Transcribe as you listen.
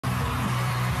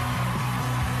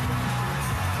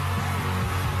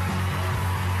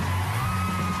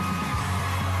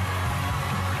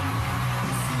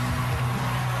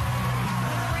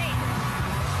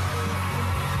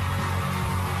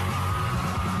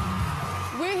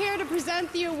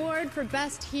present the award for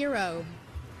Best Hero.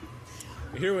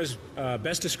 The hero is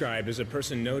best described as a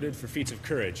person noted for feats of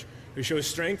courage, who shows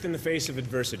strength in the face of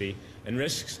adversity and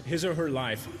risks his or her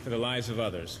life for the lives of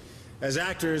others. As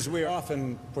actors, we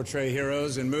often portray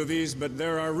heroes in movies, but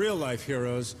there are real-life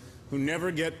heroes who never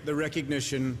get the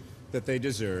recognition that they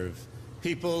deserve.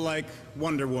 People like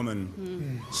Wonder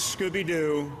Woman,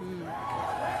 Scooby-Doo,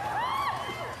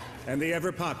 and the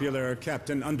ever-popular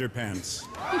Captain Underpants.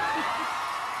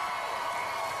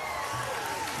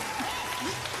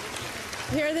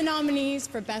 Here are the nominees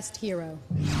for Best Hero.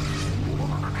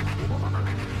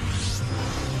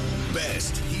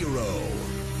 Best Hero.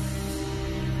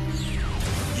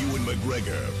 Ewan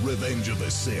McGregor, Revenge of the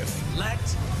Sith. Let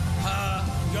her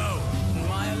go.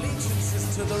 My allegiance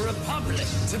is to the Republic,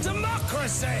 to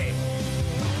democracy.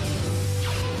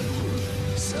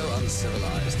 So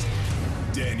uncivilized.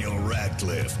 Daniel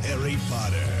Radcliffe, Harry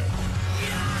Potter.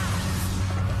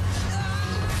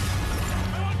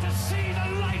 I want to see the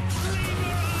light gleam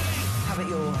your eyes. Have it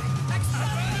your way.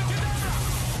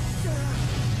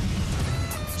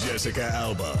 Jessica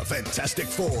Alba, Fantastic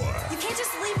Four. You can't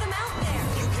just leave them out there.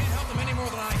 You can't help them any more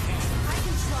than I can. I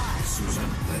can try. Susan,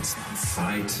 let's not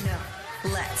fight. No,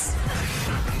 let's.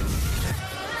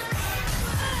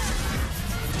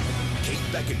 Kate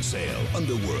Beckinsale,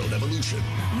 Underworld Evolution.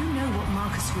 You know what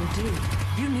Marcus will do.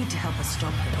 You need to help us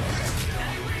stop him.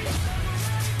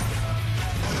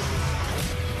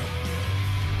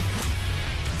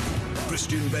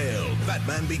 Christian Bale,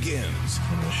 Batman Begins.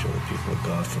 I'm gonna show the people of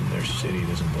Gotham their city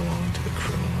doesn't belong to the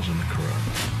criminals and the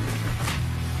corrupt.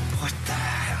 What the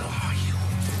hell are you?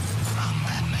 I'm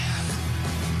Batman.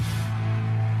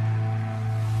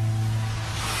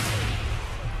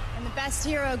 And the Best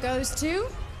Hero goes to...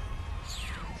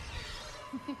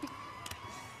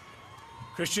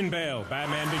 Christian Bale,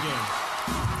 Batman Begins.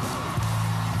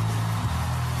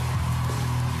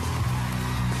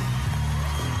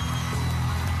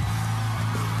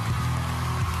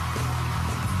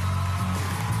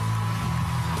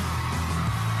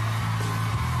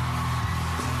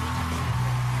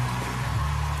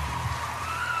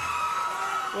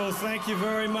 Well, thank you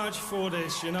very much for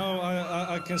this. You know,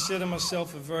 I consider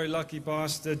myself a very lucky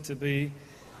bastard to be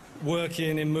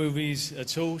working in movies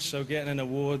at all, so getting an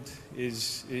award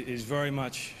is very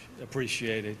much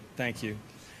appreciated. Thank you.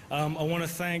 I want to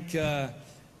thank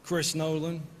Chris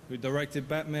Nolan, who directed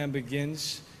Batman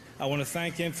Begins. I want to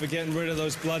thank him for getting rid of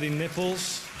those bloody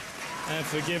nipples and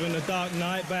for giving The Dark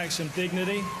Knight back some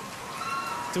dignity.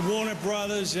 To Warner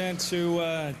Brothers and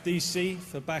to DC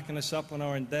for backing us up on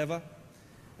our endeavor.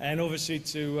 And obviously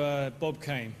to Bob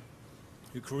Kane,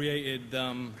 who created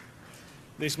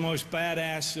this most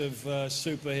badass of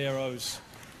superheroes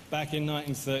back in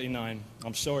 1939.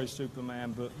 I'm sorry,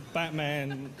 Superman, but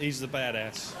Batman, he's the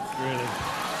badass, really.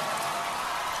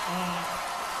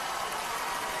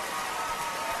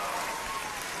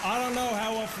 I don't know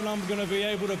how often I'm going to be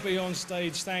able to be on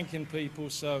stage thanking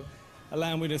people, so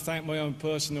allow me to thank my own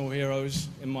personal heroes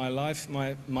in my life.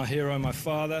 My hero, my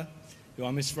father, who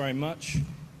I miss very much.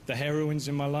 The heroines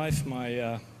in my life,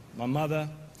 my mother,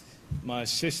 my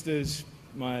sisters,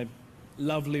 my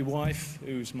lovely wife,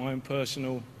 who's my own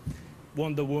personal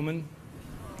Wonder Woman.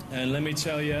 And let me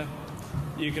tell you,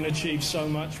 you can achieve so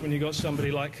much when you've got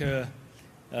somebody like her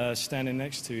standing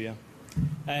next to you.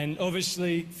 And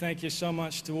obviously, thank you so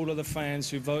much to all of the fans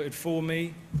who voted for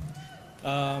me.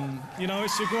 You know,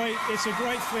 it's a great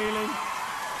feeling.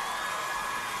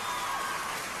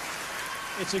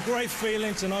 It's a great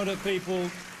feeling to know that people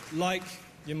like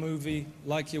your movie,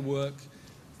 like your work.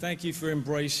 Thank you for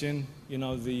embracing, you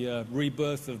know, the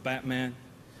rebirth of Batman.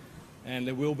 And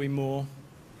there will be more.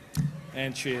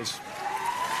 And cheers.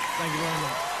 Thank you very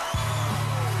much.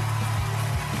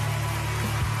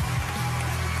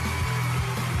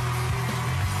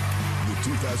 The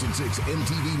 2006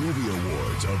 MTV Movie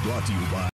Awards are brought to you by